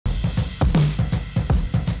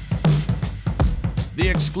The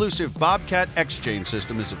exclusive Bobcat Exchange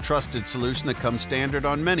system is a trusted solution that comes standard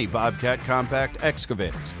on many Bobcat compact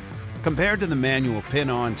excavators. Compared to the manual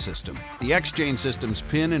pin-on system, the Exchange system's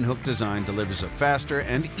pin and hook design delivers a faster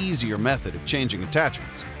and easier method of changing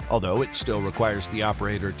attachments. Although it still requires the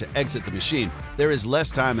operator to exit the machine, there is less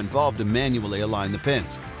time involved to manually align the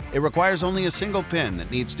pins. It requires only a single pin that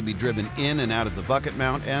needs to be driven in and out of the bucket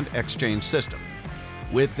mount and Exchange system.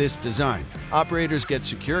 With this design, operators get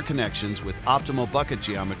secure connections with optimal bucket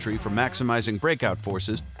geometry for maximizing breakout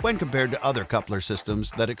forces when compared to other coupler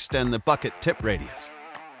systems that extend the bucket tip radius.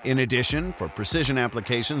 In addition, for precision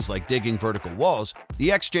applications like digging vertical walls,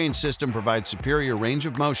 the Exchange system provides superior range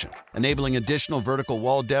of motion, enabling additional vertical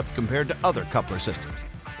wall depth compared to other coupler systems.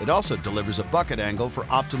 It also delivers a bucket angle for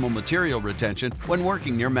optimal material retention when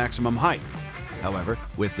working near maximum height. However,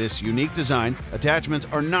 with this unique design, attachments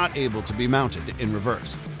are not able to be mounted in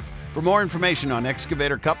reverse. For more information on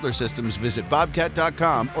excavator coupler systems, visit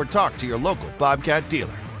bobcat.com or talk to your local Bobcat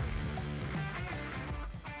dealer.